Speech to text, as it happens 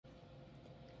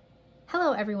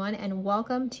Hello everyone and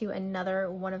welcome to another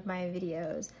one of my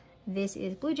videos. This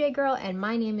is Blue Jay Girl and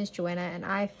my name is Joanna and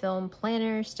I film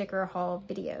planner sticker haul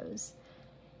videos.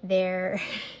 They're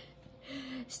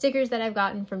stickers that I've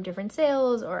gotten from different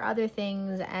sales or other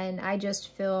things, and I just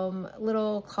film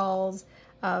little hauls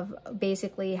of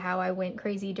basically how I went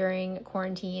crazy during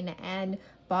quarantine and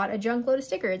bought a junk load of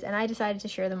stickers, and I decided to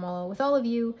share them all with all of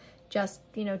you, just,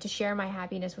 to share my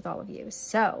happiness with all of you.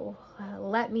 So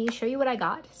let me show you what I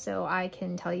got so I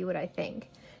can tell you what I think.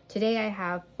 Today I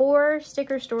have 4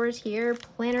 sticker stores here: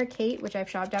 Planner Kate, which I've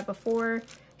shopped at before,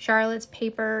 Charlotte's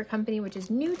Paper Company, which is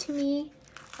new to me,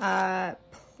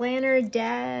 Planner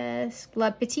Desk,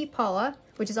 La Petite Paula,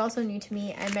 which is also new to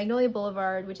me, and Magnolia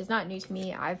Boulevard, which is not new to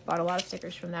me. I've bought a lot of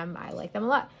stickers from them. I like them a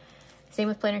lot. Same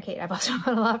with Planner Kate. I've also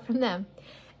bought a lot from them.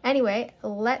 Anyway,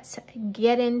 let's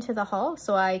get into the haul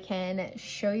so I can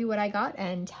show you what I got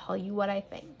and tell you what I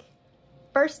think.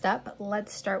 First up,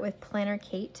 let's start with Planner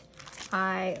Kate.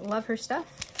 I love her stuff.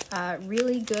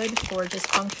 Really good for just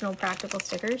functional, practical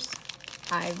stickers.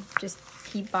 I just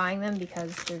keep buying them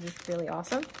because they're just really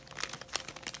awesome.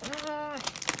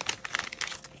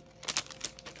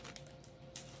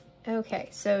 Okay,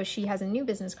 so she has a new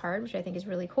business card, which I think is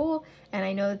really cool, and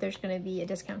I know that there's going to be a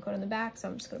discount code on the back, so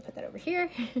I'm just going to put that over here.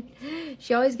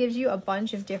 She always gives you a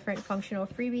bunch of different functional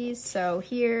freebies. So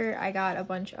here I got a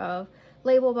bunch of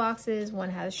label boxes.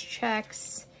 One has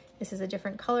checks. This is a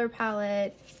different color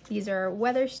palette. These are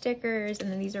weather stickers,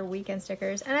 and then these are weekend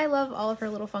stickers. And I love all of her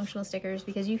little functional stickers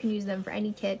because you can use them for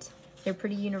any kit. They're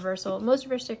pretty universal. Most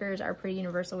of her stickers are pretty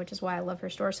universal, which is why I love her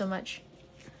store so much.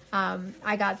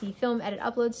 I got the film edit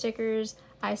upload stickers.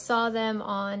 I saw them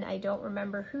on, I don't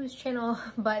remember whose channel,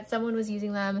 but someone was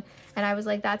using them, and I was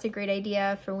like, that's a great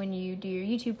idea for when you do your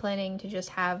YouTube planning, to just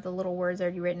have the little words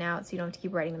already written out so you don't have to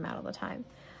keep writing them out all the time.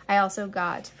 I also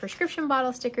got prescription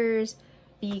bottle stickers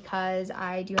because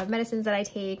I do have medicines that I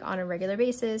take on a regular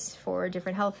basis for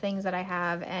different health things that I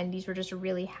have, and these were just a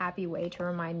really happy way to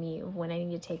remind me of when I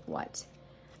need to take what.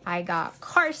 I got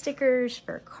car stickers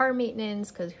for car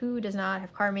maintenance, because who does not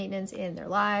have car maintenance in their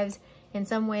lives in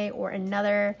some way or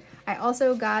another. I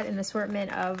also got an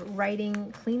assortment of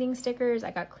writing cleaning stickers.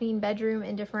 I got clean bedroom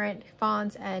in different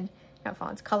fonts, and not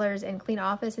fonts, colors, and clean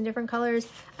office in different colors.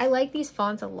 I like these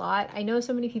fonts a lot. I know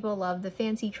so many people love the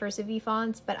fancy cursive-y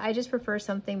fonts, but I just prefer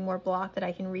something more block that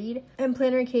I can read. And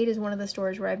Planner Kate is one of the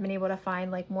stores where I've been able to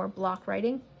find like more block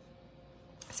writing.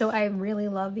 So I really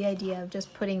love the idea of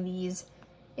just putting these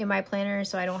in my planner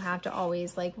so I don't have to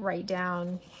always like write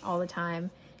down all the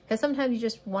time, because sometimes you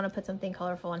just want to put something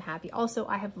colorful and happy. Also,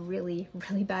 I have really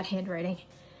bad handwriting,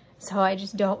 so I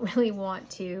just don't really want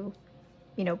to,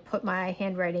 put my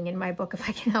handwriting in my book if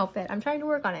I can help it. I'm trying to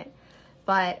work on it,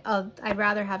 but I'd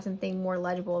rather have something more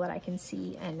legible that I can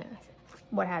see and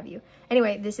what have you.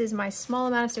 Anyway, this is my small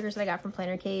amount of stickers that I got from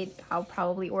Planner Kate. I'll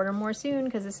probably order more soon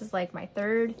because this is like my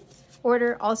 3rd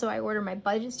order. Also, I ordered my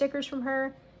budget stickers from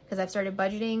her because I've started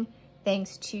budgeting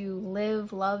thanks to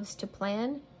Liv Loves to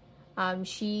Plan. I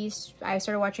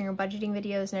started watching her budgeting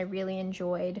videos and I really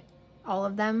enjoyed all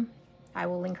of them. I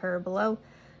will link her below,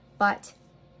 but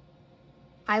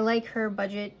I like her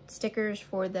budget stickers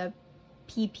for the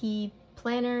PP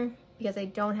planner because I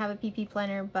don't have a PP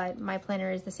planner, but my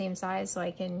planner is the same size, so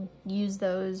I can use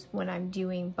those when I'm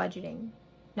doing budgeting.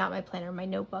 Not my planner, my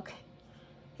notebook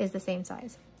is the same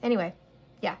size. Anyway,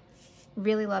 yeah.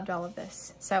 Really loved all of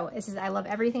this. So I love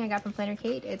everything I got from Planner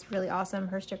Kate. It's really awesome.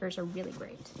 Her stickers are really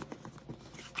great.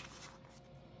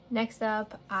 Next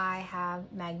up, I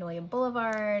have Magnolia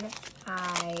Boulevard.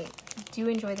 I do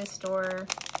enjoy this store.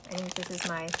 I think this is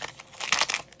my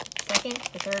 2nd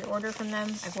or 3rd order from them.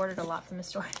 I've ordered a lot from the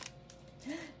store.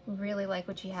 Really like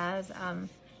what she has.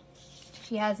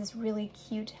 She has this really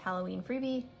cute Halloween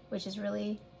freebie, which is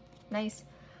really nice.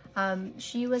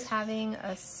 She was having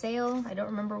a sale. I don't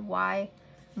remember why,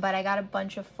 but I got a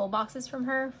bunch of full boxes from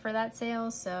her for that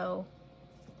sale. So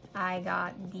I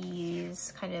got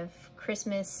these kind of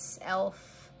Christmas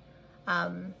elf,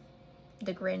 the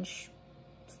Grinch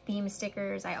theme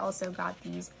stickers. I also got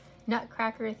these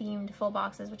Nutcracker themed full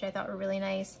boxes, which I thought were really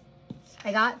nice.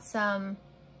 I got some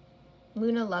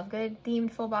Luna Lovegood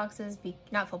themed full boxes,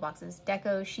 not full boxes,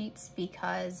 deco sheets,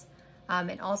 because,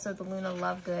 and also the Luna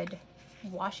Lovegood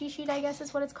washi sheet, I guess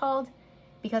is what it's called,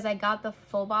 because I got the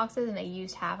full boxes and I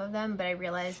used half of them, but I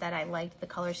realized that I liked the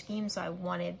color scheme, so I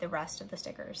wanted the rest of the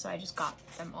stickers, so I just got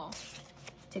them all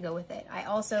to go with it. I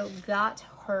also got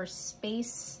her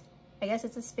space, I guess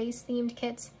it's a space themed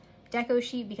kit deco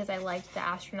sheet because I liked the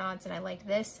astronauts and I liked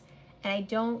this, and I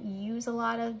don't use a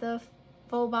lot of the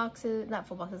full boxes, not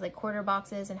full boxes, like quarter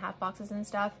boxes and half boxes and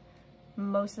stuff,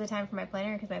 most of the time for my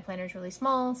planner because my planner is really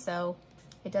small, so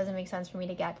it doesn't make sense for me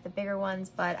to get the bigger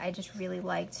ones, but I just really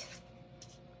liked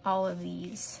all of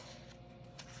these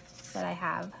that I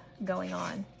have going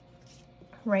on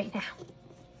right now.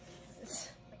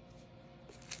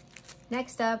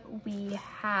 Next up, we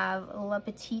have La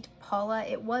Petite Paula.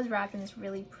 It was wrapped in this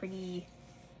really pretty,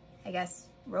 I guess,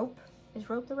 rope. Is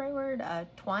rope the right word?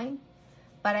 Twine.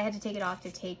 But I had to take it off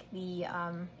to take the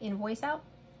invoice out.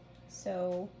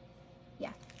 So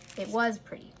yeah, it was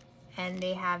pretty. And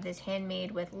they have this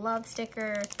handmade with love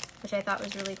sticker, which I thought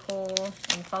was really cool.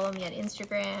 And follow me on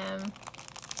Instagram,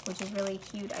 which is really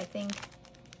cute, I think.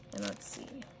 And let's see.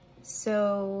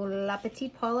 So La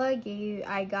Petite Paula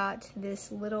I got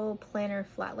this little planner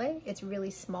flat lay. It's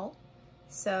really small,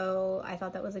 so I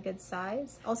thought that was a good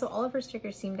size. Also, all of her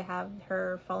stickers seem to have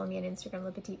her follow me on Instagram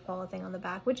La Petite Paula thing on the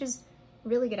back, which is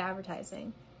really good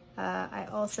advertising. I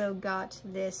also got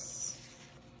this,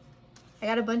 I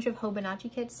got a bunch of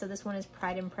Hobonichi kits, so this one is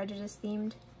Pride and Prejudice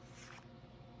themed.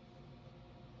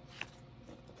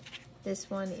 This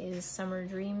one is Summer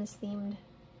Dreams themed.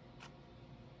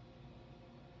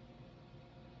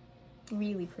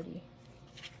 Really pretty.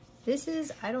 This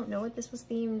is, I don't know what this was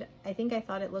themed. I think I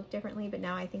thought it looked differently, but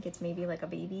now I think it's maybe like a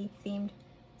baby themed.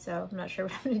 So I'm not sure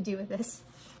what I'm gonna do with this.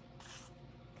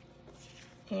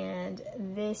 And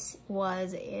this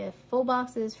was full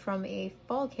boxes from a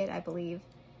fall kit, I believe.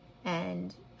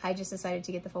 And I just decided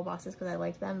to get the full boxes because I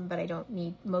liked them, but I don't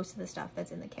need most of the stuff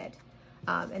that's in the kit.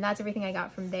 And that's everything I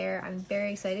got from there. I'm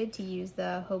very excited to use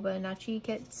the Hobonichi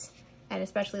kits, and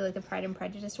especially like the Pride and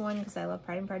Prejudice one, because I love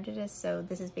Pride and Prejudice. So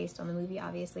this is based on the movie,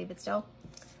 obviously, but still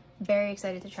very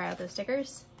excited to try out those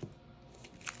stickers.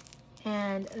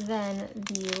 And then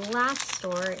the last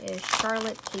store is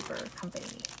Charlotte Paper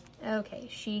Company. Okay,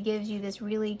 she gives you this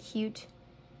really cute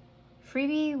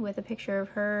freebie with a picture of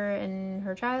her and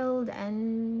her child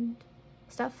and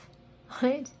stuff on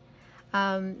it.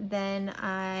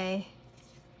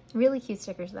 Really cute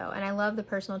stickers though, and I love the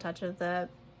personal touch of the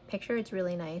picture. It's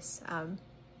really nice.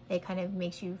 It kind of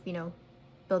makes you,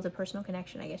 build a personal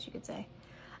connection, I guess you could say.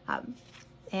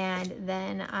 And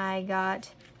then I got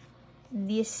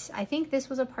this, I think this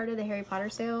was a part of the Harry Potter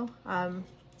sale.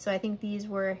 So I think these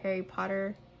were Harry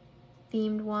Potter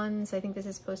themed ones. I think this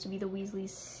is supposed to be the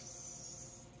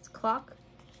Weasley's clock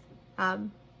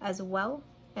as well.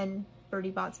 And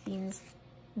Bertie Bott's beans.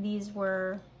 These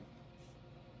were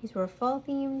fall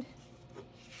themed.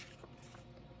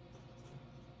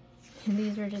 And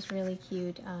these were just really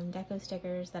cute deco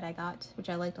stickers that I got, which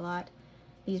I liked a lot.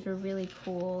 These were really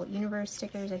cool universe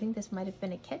stickers. I think this might have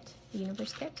been a kit, the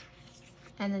universe kit.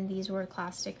 And then these were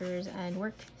class stickers and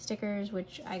work stickers,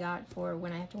 which I got for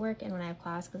when I have to work and when I have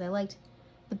class, because I liked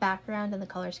the background and the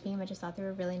color scheme. I just thought they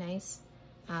were really nice.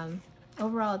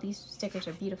 Overall, these stickers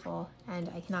are beautiful, and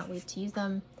I cannot wait to use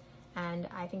them. And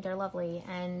I think they're lovely.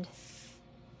 And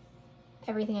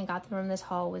everything I got from this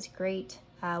haul was great.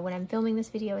 When I'm filming this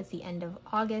video, it's the end of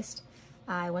August.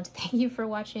 I want to thank you for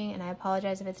watching, and I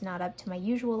apologize if it's not up to my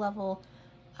usual level.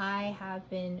 I have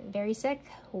been very sick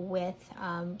with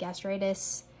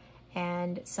gastritis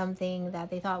and something that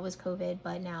they thought was COVID,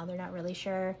 but now they're not really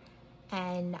sure.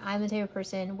 And I'm the type of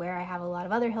person where I have a lot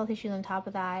of other health issues on top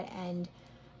of that, and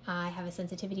I have a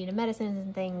sensitivity to medicines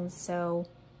and things, so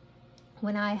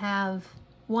when I have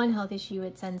one health issue,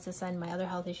 it tends to send my other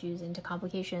health issues into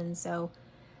complications. So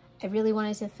I really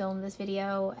wanted to film this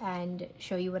video and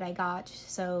show you what I got.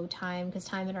 So because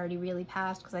time had already really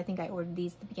passed, because I think I ordered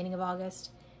these at the beginning of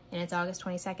August, and it's August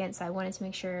 22nd, so I wanted to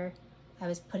make sure I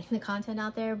was putting the content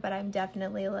out there, but I'm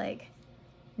definitely like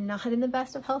not in the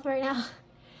best of health right now.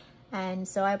 And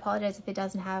so I apologize if it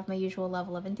doesn't have my usual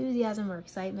level of enthusiasm or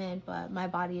excitement, but my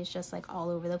body is just like all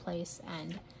over the place,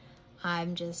 and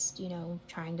I'm just,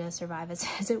 trying to survive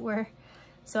as it were.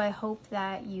 So I hope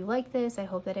that you like this. I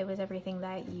hope that it was everything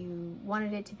that you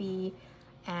wanted it to be.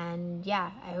 And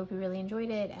yeah, I hope you really enjoyed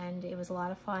it, and it was a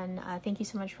lot of fun. Thank you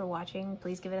so much for watching.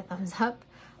 Please give it a thumbs up.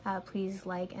 Please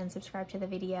like and subscribe to the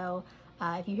video.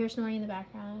 If you hear snoring in the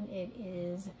background, it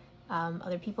is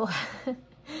other people,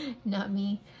 not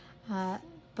me.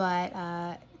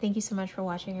 But thank you so much for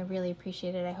watching. I really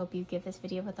appreciate it. I hope you give this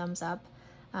video a thumbs up.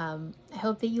 I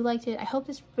hope that you liked it. I hope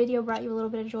this video brought you a little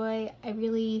bit of joy. I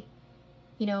really,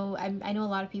 I know a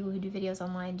lot of people who do videos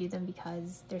online do them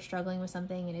because they're struggling with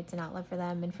something and it's an outlet for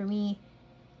them. And for me,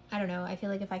 I don't know, I feel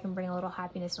like if I can bring a little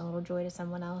happiness and a little joy to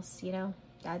someone else,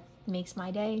 that makes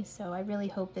my day. So I really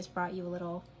hope this brought you a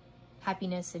little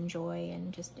happiness and joy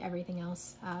and just everything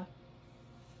else.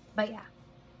 But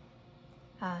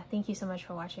yeah, thank you so much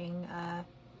for watching.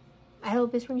 I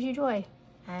hope this brings you joy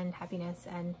and happiness,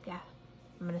 and yeah.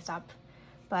 I'm gonna stop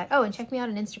But, oh, and check me out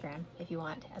on Instagram if you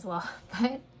want as well.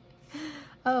 But,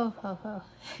 oh.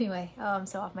 Anyway, oh, I'm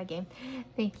so off my game.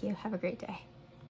 Thank you. Have a great day.